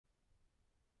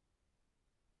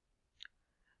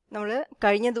നമ്മൾ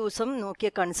കഴിഞ്ഞ ദിവസം നോക്കിയ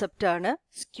കൺസെപ്റ്റാണ്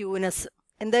സ്ക്യൂനെസ്.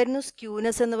 എന്തായിരുന്നു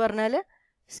സ്ക്യൂനെസ് എന്ന് പറഞ്ഞാൽ?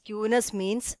 Skewness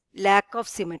means lack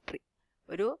of symmetry.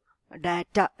 ഒരു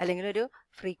ഡാറ്റ അല്ലെങ്കിൽ ഒരു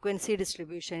ഫ്രീക്വൻസി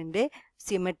ഡിസ്ട്രിബ്യൂഷൻ്റെ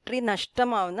സിമെട്രി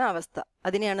നഷ്ടമാവുന്ന അവസ്ഥ,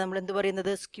 അതിനെയാണ് നമ്മൾ എന്ത്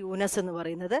പറയുന്നത്? സ്ക്യൂനെസ് എന്ന്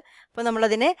പറയുന്നത്. അപ്പോൾ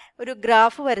നമ്മളതിനെ ഒരു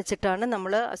ഗ്രാഫ് വരച്ചിട്ടാണ്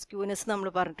നമ്മൾ സ്ക്യൂനെസ് നമ്മൾ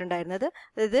പറഞ്ഞിട്ടുണ്ടായിരുന്നത്.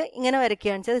 അതായത് ഇങ്ങനെ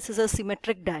വരയ്ക്കുകയാണെന്ന് വെച്ചാൽ this is A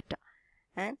symmetric data.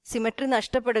 Symmetry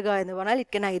നഷ്ടപ്പെടുക എന്ന് പറഞ്ഞാൽ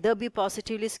it can either B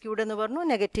positively squid എന്ന് പറഞ്ഞു,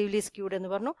 നെഗറ്റീവ്ലി സ്ക്യൂഡ് എന്ന്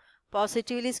പറഞ്ഞു.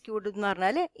 പോസിറ്റീവ്ലി സ്ക്യൂഡ് എന്ന്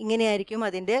പറഞ്ഞാൽ ഇങ്ങനെയായിരിക്കും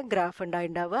അതിൻ്റെ ഗ്രാഫ്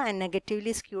ഉണ്ടാവുക. ആൻഡ്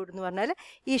നെഗറ്റീവ്ലി സ്ക്യൂഡ് എന്ന് പറഞ്ഞാൽ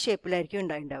ഈ ഷേപ്പിലായിരിക്കും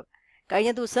ഉണ്ടാവുക.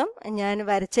 കഴിഞ്ഞ ദിവസം ഞാൻ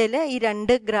വരച്ചതിൽ ഈ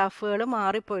രണ്ട് ഗ്രാഫുകൾ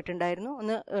മാറിപ്പോയിട്ടുണ്ടായിരുന്നു.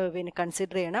 ഒന്ന്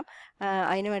കൺസിഡർ ചെയ്യണം.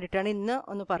 അതിന് വേണ്ടിയിട്ടാണ് ഇന്ന്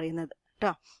ഒന്ന് പറയുന്നത്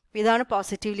കേട്ടോ. ഇതാണ്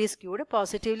positively squid.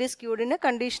 Positively സ്ക്യൂഡിന്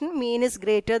condition mean is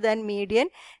greater than median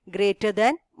greater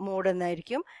than mode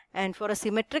എന്നായിരിക്കും. And four A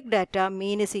symmetric data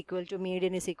mean is equal to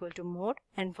median is equal to mode.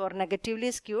 And four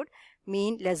negatively squid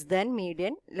mean less than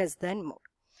median less than mode.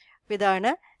 അപ്പോൾ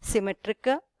ഇതാണ്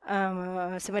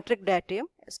symmetric ഡാറ്റയും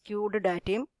squid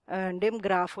ഡാറ്റയും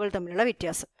ഗ്രാഫുകൾ തമ്മിലുള്ള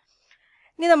വ്യത്യാസം.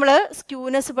 ഇനി നമ്മൾ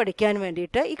സ്ക്യൂനെസ് പഠിക്കാൻ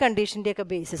വേണ്ടിയിട്ട് ഈ കണ്ടീഷൻ്റെയൊക്കെ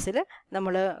ബേസിസിൽ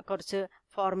നമ്മൾ കുറച്ച്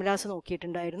formulas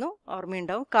നോക്കിയിട്ടുണ്ടായിരുന്നു.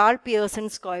 ഓർമ്മയുണ്ടാവും. Call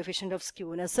Pearson's coefficient of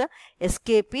skewness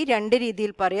SKP രണ്ട്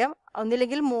രീതിയിൽ പറയാം.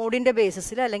 ഒന്നില്ലെങ്കിൽ മോഡിൻ്റെ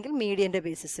ബേസിസിൽ അല്ലെങ്കിൽ മീഡിയൻ്റെ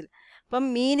ബേസിസിൽ. അപ്പം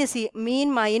മീൻ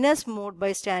minus mode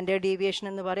by standard deviation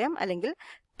എന്ന് പറയാം, അല്ലെങ്കിൽ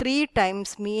 3 times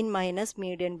mean minus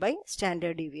median by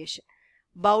standard deviation.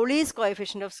 ബൗളീസ്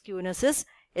coefficient of skewness is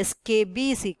SKB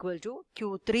is equal to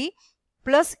Q3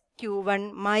 plus Q1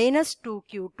 minus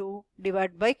 2Q2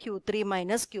 divided by Q3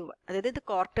 minus Q1. അതായത് ഇത്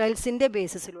ക്വാർട്ടൈൽസിൻ്റെ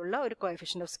ബേസിസിലുള്ള ഒരു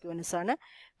കോഎഫിഷ്യൻ്റ് ഓഫ് സ്ക്യൂനെസ് ആണ്.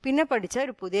 പിന്നെ പഠിച്ച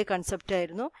ഒരു പുതിയ കൺസെപ്റ്റ്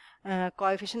ആയിരുന്നു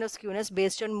coefficient of skewness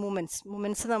based on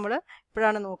movements നമ്മൾ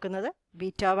ഇപ്പോഴാണ് നോക്കുന്നത്.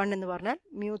 β1 എന്ന് പറഞ്ഞാൽ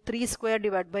μ3²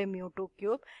 divide by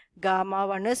μ2³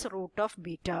 γ1 is root of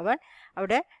β1.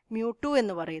 അവിടെ μ2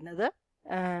 എന്ന് പറയുന്നത്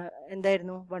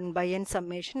എന്തായിരുന്നു? 1/n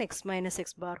summation x minus x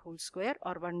bar whole square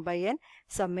or 1/n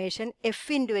summation f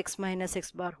into x minus x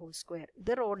bar whole square.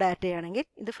 ഇത് റോ ഡാറ്റയാണെങ്കിൽ,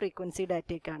 ഇത് ഫ്രീക്വൻസി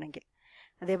ഡാറ്റയൊക്കെ ആണെങ്കിൽ.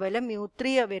 അതേപോലെ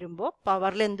μ3 വരുമ്പോൾ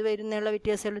പവറിൽ എന്ത് വരുന്നുള്ള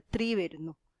വ്യത്യാസമുള്ള 3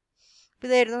 വരുന്നു. അപ്പോൾ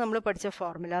ഇതായിരുന്നു നമ്മൾ പഠിച്ച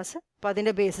ഫോർമുലാസ്. അപ്പോൾ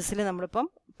അതിൻ്റെ ബേസിസിൽ നമ്മളിപ്പം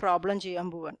പ്രോബ്ലം ചെയ്യാൻ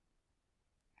പോവുകയാണ്.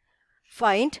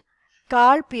 Find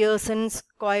call Pearson's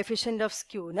coefficient of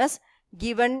skewness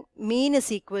given mean is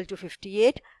equal to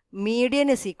 58, median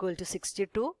is equal to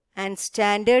 62 and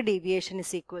standard deviation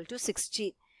is equal to 16.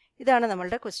 ഇതാണ്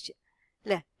നമ്മളുടെ ക്വസ്റ്റ്യൻ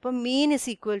അല്ലേ. അപ്പം മീൻ ഇസ്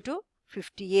ഈക്വൽ ടു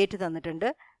 58 തന്നിട്ടുണ്ട്.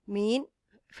 മീൻ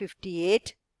 58,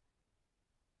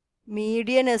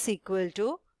 median is equal to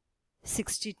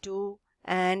 62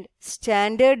 and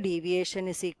standard deviation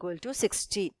is equal to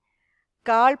 16.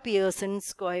 Call Pearson's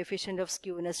coefficient of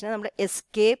സ്ക്യൂനെസ്സിനെ നമ്മൾ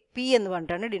SKP എന്ന്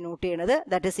പറഞ്ഞിട്ടാണ് denote ചെയ്യണത്.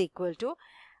 That is equal to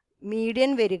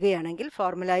median വരികയാണെങ്കിൽ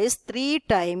formula is 3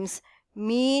 times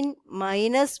mean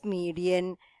minus median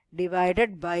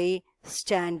divided by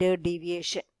standard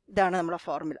deviation. ഇതാണ് നമ്മുടെ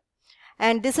formula.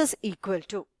 And this is equal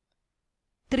to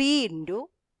 3 into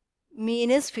mean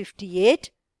is 58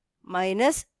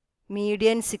 minus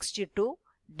median 62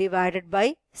 divided by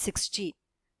 16,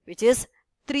 which is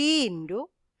 3 into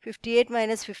 58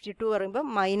 minus 52 പറയുമ്പോൾ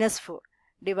 -4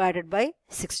 divided by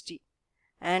 60.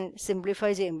 And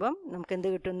simplify ചെയ്യുമ്പം നമുക്ക് എന്ത്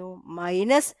കിട്ടുന്നു?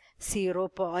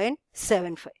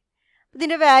 -0.75.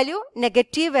 ഇതിൻ്റെ value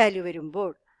negative value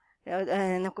വരുമ്പോൾ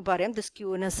നമുക്ക് പറയാം ദ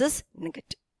സ്ക്യൂനെസ് ഇസ്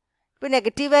നെഗറ്റീവ്. ഇപ്പോൾ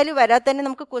നെഗറ്റീവ് വാല്യൂ വരാതെ തന്നെ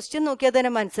നമുക്ക് ക്വസ്റ്റ്യൻ നോക്കിയാൽ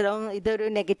തന്നെ മനസ്സിലാവും ഇതൊരു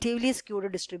നെഗറ്റീവ്ലി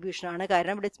സ്ക്യൂഡ് ഡിസ്ട്രിബ്യൂഷൻ ആണ്.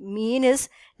 കാരണം ഇവിടെ mean is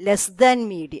less than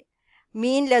median.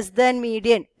 Mean less than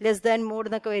median less than mode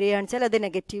എന്നൊക്കെ വരികയാണെന്ന് വെച്ചാൽ അത്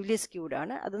നെഗറ്റീവ്ലി സ്ക്യൂഡ്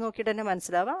ആണ്. അത് നോക്കിയിട്ട് തന്നെ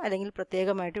മനസ്സിലാവാം. അല്ലെങ്കിൽ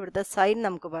പ്രത്യേകമായിട്ട് ഇവിടുത്തെ സൈൻ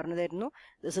നമുക്ക് പറഞ്ഞു തരുന്നു.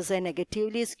 This is A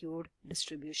negatively squid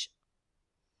distribution.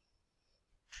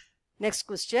 Next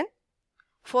question.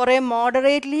 Four A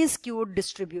moderately squid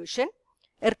distribution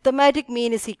arithmetic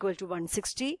mean is equal to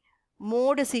 160,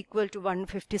 mode is equal to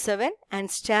 157 and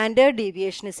standard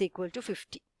deviation is equal to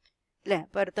 50 അല്ലേ.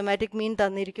 അപ്പോൾ അരിത്തമാറ്റിക് മീൻ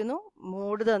തന്നിരിക്കുന്നു,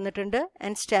 മോഡ് തന്നിട്ടുണ്ട്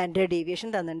and standard deviation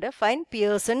തന്നിട്ടുണ്ട്. Fine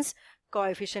Pearson's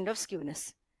coefficient of skewness.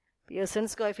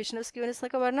 Pearson's coefficient of skewness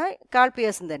എന്നൊക്കെ പറഞ്ഞാൽ call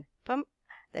Pearson തന്നെ. അപ്പം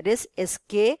that is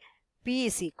SKP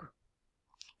is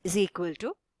equal to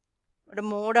ഇവിടെ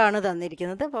മോഡാണ്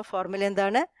തന്നിരിക്കുന്നത്. അപ്പോൾ ഫോർമുല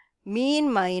എന്താണ്? മീൻ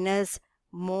minus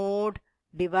mode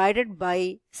divided by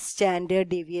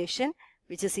standard deviation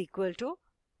which is equal to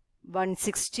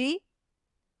 160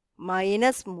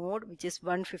 minus mode which is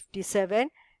 157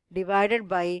 divided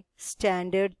by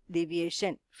standard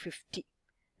deviation 50.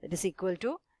 That is equal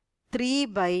to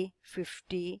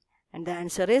 3/50 and the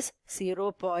answer is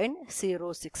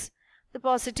 0.06. The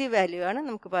positive value ആണ്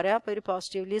നമുക്ക് പറയാം. അപ്പോൾ ഒരു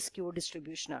positively skew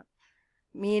distribution ആണ്.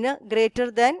 മീന് greater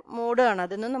than mode ആണ്.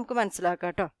 അതൊന്നും നമുക്ക് മനസ്സിലാക്കാം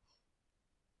കേട്ടോ.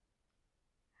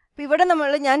 അപ്പോൾ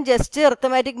ഇവിടെ ഞാൻ ജസ്റ്റ്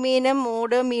അർത്തമാറ്റിക് മീനും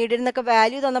മോഡ് മീഡിയൻ എന്നൊക്കെ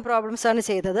വാല്യൂ തന്ന പ്രോബ്ലംസ് ആണ്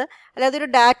ചെയ്തത്. അല്ലാതെ ഒരു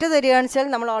ഡാറ്റ തരികയാണെന്ന് വെച്ചാൽ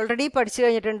നമ്മൾ ഓൾറെഡി പഠിച്ചു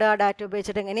കഴിഞ്ഞിട്ടുണ്ട്. ആ ഡാറ്റ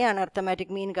ഉപയോഗിച്ചിട്ട് എങ്ങനെയാണ്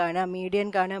അർത്തമാറ്റിക് മീൻ കാണുക, മീഡിയൻ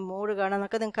കാണുക, മോഡ് കാണുക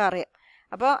എന്നൊക്കെ നിങ്ങൾക്ക് അറിയാം.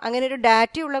 അപ്പോൾ അങ്ങനെ ഒരു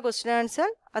ഡാറ്റയുള്ള ക്വസ്റ്റ്യൻ ആൻസർ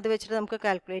അത് വെച്ചിട്ട് നമുക്ക്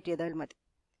കാൽക്കുലേറ്റ് ചെയ്താൽ മതി.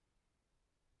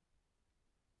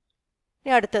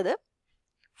 ഇനി അടുത്തത്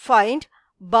find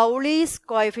ബൗളീസ്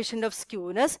coefficient of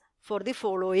skewness for the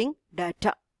following data.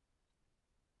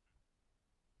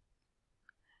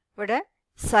 ഇവിടെ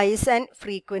സൈസ് ആൻഡ്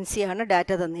ഫ്രീക്വൻസി ആണ്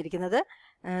ഡാറ്റ തന്നിരിക്കുന്നത്.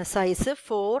 സൈസ്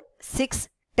 4, 6,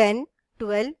 10,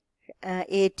 12,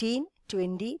 18,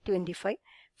 20, 25.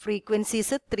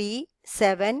 Frequencies 3,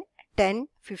 7, 10,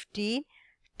 15,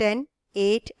 10,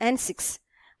 8 and 6.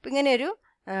 അപ്പോൾ ഇങ്ങനെ ഒരു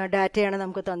ഡാറ്റയാണ്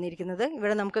നമുക്ക് തന്നിരിക്കുന്നത്.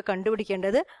 ഇവിടെ നമുക്ക്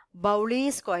കണ്ടുപിടിക്കേണ്ടത്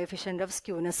ബൗളീസ് കോഎഫിഷ്യന്റ് ഓഫ്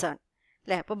സ്ക്യൂനെസ് ആണ്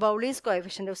അല്ലേ. അപ്പോൾ ബൗളീസ്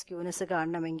കോഎഫിഷ്യന്റ് ഓഫ് സ്ക്യൂനെസ്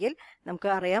കാണണമെങ്കിൽ നമുക്ക്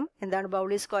അറിയാം എന്താണ്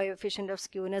ബൗളീസ് കോഎഫിഷ്യന്റ് ഓഫ്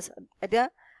സ്ക്യൂനെസ്. അത്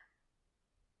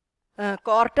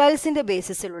ക്വാർട്ടൈൽസിൻ്റെ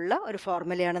ബേസിസിലുള്ള ഒരു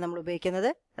ഫോർമുലയാണ് നമ്മൾ ഉപയോഗിക്കുന്നത്.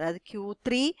 അതായത്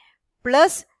Q3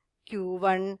 plus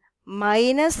Q1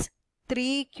 minus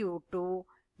 3Q2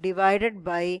 divided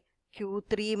by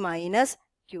Q3 minus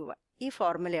Q1. ഈ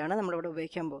ഫോർമുലയാണ് നമ്മളിവിടെ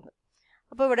ഉപയോഗിക്കാൻ പോകുന്നത്.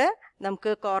 അപ്പോൾ ഇവിടെ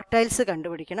നമുക്ക് ക്വാർട്ടൈൽസ്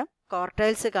കണ്ടുപിടിക്കണം.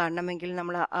 ക്വാർട്ടൈൽസ് കാണണമെങ്കിൽ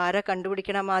നമ്മൾ ആരെ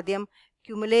കണ്ടുപിടിക്കണം? ആദ്യം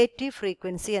ക്യുമുലേറ്റീവ്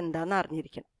ഫ്രീക്വൻസി എന്താണെന്ന്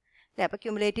അറിഞ്ഞിരിക്കണം അല്ലേ. അപ്പോൾ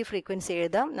ക്യുമുലേറ്റീവ് ഫ്രീക്വൻസി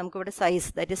എഴുതാം. നമുക്കിവിടെ size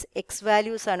that is X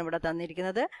values ആണ് ഇവിടെ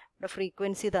തന്നിരിക്കുന്നത്. ഇവിടെ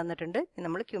ഫ്രീക്വൻസി തന്നിട്ടുണ്ട്.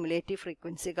 നമ്മൾ ക്യുമുലേറ്റീവ്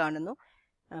ഫ്രീക്വൻസി കാണുന്നു.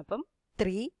 അപ്പം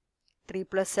 3, 3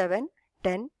 + 7,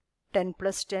 10, 10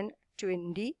 + 10,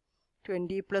 20,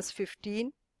 20 + 15,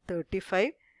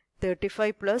 35,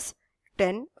 35 +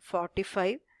 10,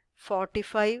 45,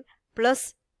 45 +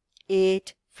 8,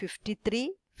 53,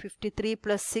 53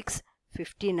 + 6,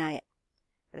 59.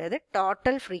 അതായത്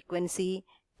ടോട്ടൽ ഫ്രീക്വൻസി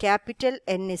ക്യാപിറ്റൽ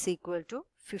N =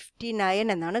 59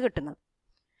 എന്നാണ് കിട്ടുന്നത്.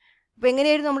 അപ്പോൾ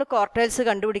എങ്ങനെയായിരുന്നു നമ്മൾ quartiles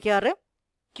കണ്ടുപിടിക്കാറ്?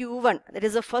 Q1 that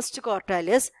is the first quartile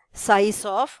is size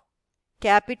of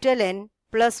capital N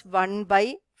plus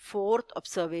 1/4th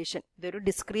observation. ഇതൊരു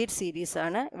ഡിസ്ക്രീറ്റ് സീരീസ്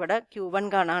ആണ്. ഇവിടെ Q1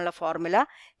 കാണാനുള്ള formula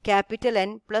capital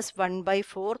N plus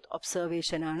 1/4th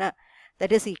observation ആണ്.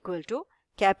 That is equal to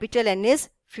capital N is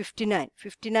 59.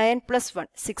 59 plus 1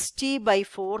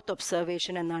 60/4th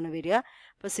observation എന്നാണ് വരിക.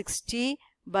 അപ്പോൾ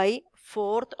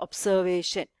 60/4th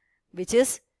observation which is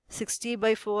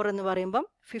 60/4 എന്ന് പറയുമ്പം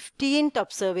 15th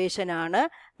observation ആണ്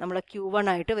നമ്മളെ Q1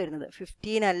 ആയിട്ട് വരുന്നത്.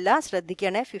 15 അല്ല,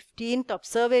 ശ്രദ്ധിക്കണേ, 15th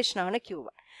observation ആണ്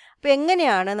Q1. അപ്പോൾ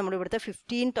എങ്ങനെയാണ് നമ്മളിവിടുത്തെ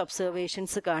 15th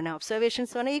observations കാണുക?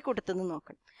 ഒബ്സർവേഷൻസ് വേണം ഈ കൂട്ടത്തിൽ നിന്ന്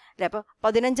നോക്കണം അല്ലേ. അപ്പോൾ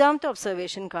 15ാമത്തെ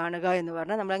ഒബ്സർവേഷൻ കാണുക എന്ന്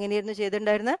പറഞ്ഞാൽ നമ്മൾ എങ്ങനെയായിരുന്നു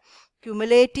ചെയ്തിട്ടുണ്ടായിരുന്നത്?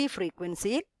 ക്യുമുലേറ്റീവ്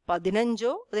ഫ്രീക്വൻസിയിൽ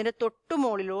 15ഓ അതിൻ്റെ തൊട്ടു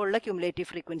മുകളിലോ ഉള്ള ക്യുമുലേറ്റീവ്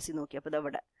ഫ്രീക്വൻസി നോക്കി. അപ്പോൾ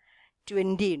ഇതവിടെ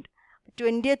 20 ഉണ്ട്.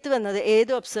 20th വന്നത്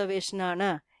ഏത് ഒബ്സർവേഷനാണ്?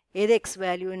 ഏത് എക്സ്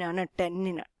വാല്യൂവിനാണ്?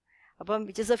 10-നാണ്. അപ്പം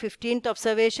which is A 15th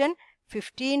observation?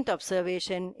 15th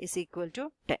observation is equal to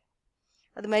 10.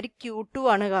 അതുമാതിരി Q2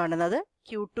 ആണ് കാണുന്നത്.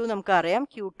 Q2 നമുക്കറിയാം.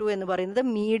 Q2 എന്ന് പറയുന്നത്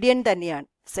മീഡിയൻ തന്നെയാണ്.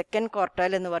 സെക്കൻഡ്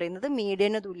ക്വാർട്ടൈൽ എന്ന് പറയുന്നത്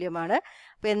മീഡിയന് തുല്യമാണ്.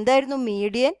 അപ്പോൾ എന്തായിരുന്നു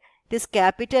median? It is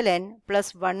capital N plus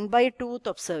 1/2th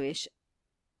observation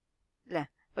അല്ലേ.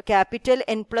 അപ്പോൾ ക്യാപിറ്റൽ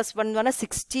N plus 1 എന്ന് പറഞ്ഞാൽ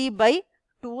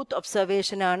 60/2th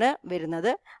observation ആണ്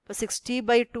വരുന്നത്. അപ്പോൾ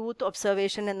 60/2th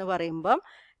observation എന്ന് പറയുമ്പം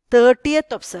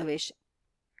 30th observation.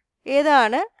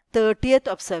 ഏതാണ് 30th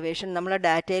observation? നമ്മളെ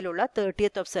ഡാറ്റയിലുള്ള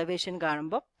 30th observation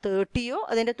കാണുമ്പോൾ 30യോ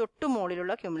അതിൻ്റെ തൊട്ടു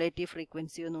മുകളിലുള്ള ക്യുമുലേറ്റീവ്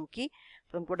ഫ്രീക്വൻസിയോ നോക്കി.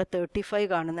 അപ്പോൾ നമുക്കിവിടെ 35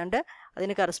 കാണുന്നുണ്ട്.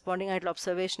 അതിന് കറസ്പോണ്ടിങ് ആയിട്ടുള്ള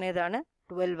ഒബ്സർവേഷൻ ഏതാണ്?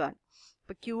 12 ആണ്.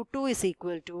 അപ്പോൾ Q2 is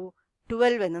equal to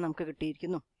 12 എന്ന് നമുക്ക്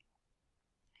കിട്ടിയിരിക്കുന്നു.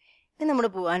 ഇനി നമ്മൾ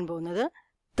പോകാൻ പോകുന്നത്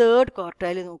തേർഡ്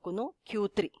ക്വാർട്ടൈൽ നോക്കുന്നു,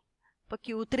 Q3. അപ്പോൾ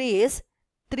Q3 is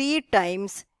 3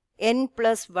 times N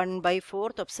plus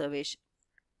 1/4th observation.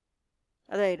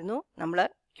 അതായിരുന്നു നമ്മൾ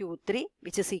Q3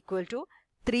 which is equal to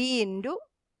 3 into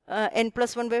N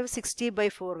plus 1/4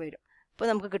 60/4 വരും. അപ്പോൾ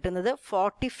നമുക്ക് കിട്ടുന്നത്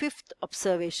 45th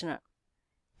observation ആണ്.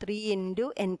 3 into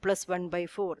N plus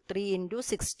 1/4 3 into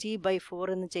 60/4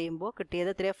 എന്ന് ചെയ്യുമ്പോൾ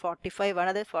കിട്ടിയത് 45 ആണ്.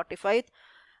 അത്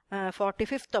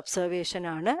 45th observation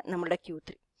ആണ് നമ്മുടെ Q3.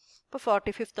 അപ്പോൾ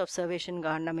 45th observation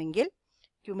കാണണമെങ്കിൽ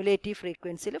ക്യുമുലേറ്റീവ്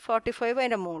ഫ്രീക്വൻസിയിൽ 45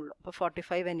 അതിൻ്റെ മുകളിലും. അപ്പോൾ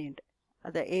 45 തന്നെയുണ്ട്.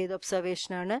 അത് ഏത്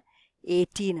ഒബ്സർവേഷനാണ്?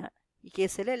 18 ആണ്. ഈ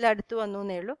കേസിൽ എല്ലാം അടുത്ത് വന്നു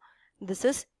എന്നേ ഉള്ളൂ. This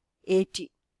is 80.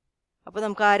 അപ്പോൾ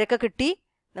നമുക്ക് ആരൊക്കെ കിട്ടി?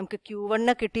 നമുക്ക്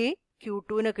Q1 കിട്ടി,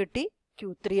 Q2 കിട്ടി,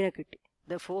 Q3 കിട്ടി.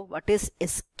 Therefore, what is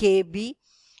SKB?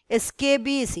 SKB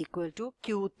is equal to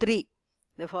Q3.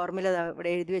 The formula ഇവിടെ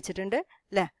എഴുതി വെച്ചിട്ടുണ്ട്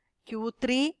അല്ലേ. Q3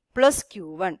 plus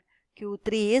Q1.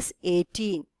 Q3 is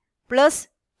 18 plus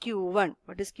Q1.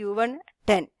 What is Q1?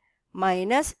 10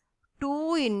 minus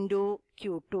 2 into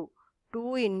Q2.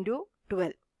 2 into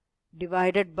 12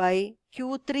 divided by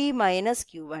Q3 minus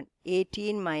Q1.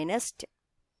 18 minus 10.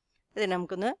 ഇത്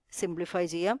നമുക്കൊന്ന് simplify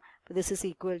ചെയ്യാം. അപ്പോൾ this is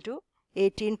equal to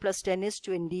 18 + 10 is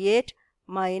 28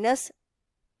 minus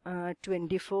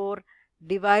 24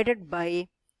 divided by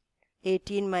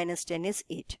 18 minus 10 is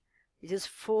 8, which is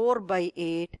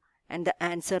 4/8, and the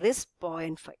answer is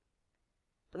 0.5.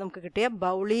 അപ്പോൾ നമുക്ക് കിട്ടിയ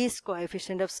ബൗളീസ്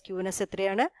coefficient of skewness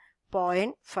എത്രയാണ്?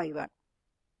 0.5 ആണ്.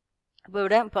 അപ്പോൾ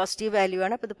ഇവിടെ പോസിറ്റീവ് വാല്യൂ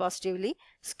ആണ്, അപ്പോൾ ഇത് പോസിറ്റീവ്ലി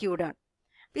സ്ക്യൂഡ് ആണ്.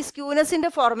 അപ്പോൾ ഈ സ്ക്യൂനെസ്സിൻ്റെ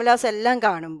ഫോർമുലാസ് എല്ലാം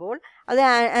കാണുമ്പോൾ അത്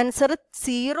ആൻസർ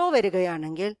 0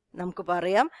 വരികയാണെങ്കിൽ നമുക്ക്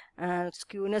പറയാം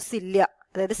സ്ക്യൂനെസ് ഇല്ല,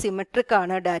 അതായത് സിമെട്രിക്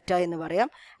ആണ് ഡാറ്റ എന്ന് പറയാം.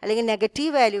 അല്ലെങ്കിൽ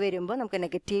നെഗറ്റീവ് വാല്യൂ വരുമ്പോൾ നമുക്ക്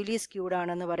നെഗറ്റീവ്ലി സ്ക്യൂഡ്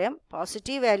ആണെന്ന് പറയാം.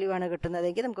 പോസിറ്റീവ് വാല്യൂ ആണ്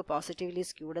കിട്ടുന്നതെങ്കിൽ നമുക്ക് പോസിറ്റീവ്ലി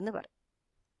സ്ക്യൂഡ് എന്ന് പറയാം.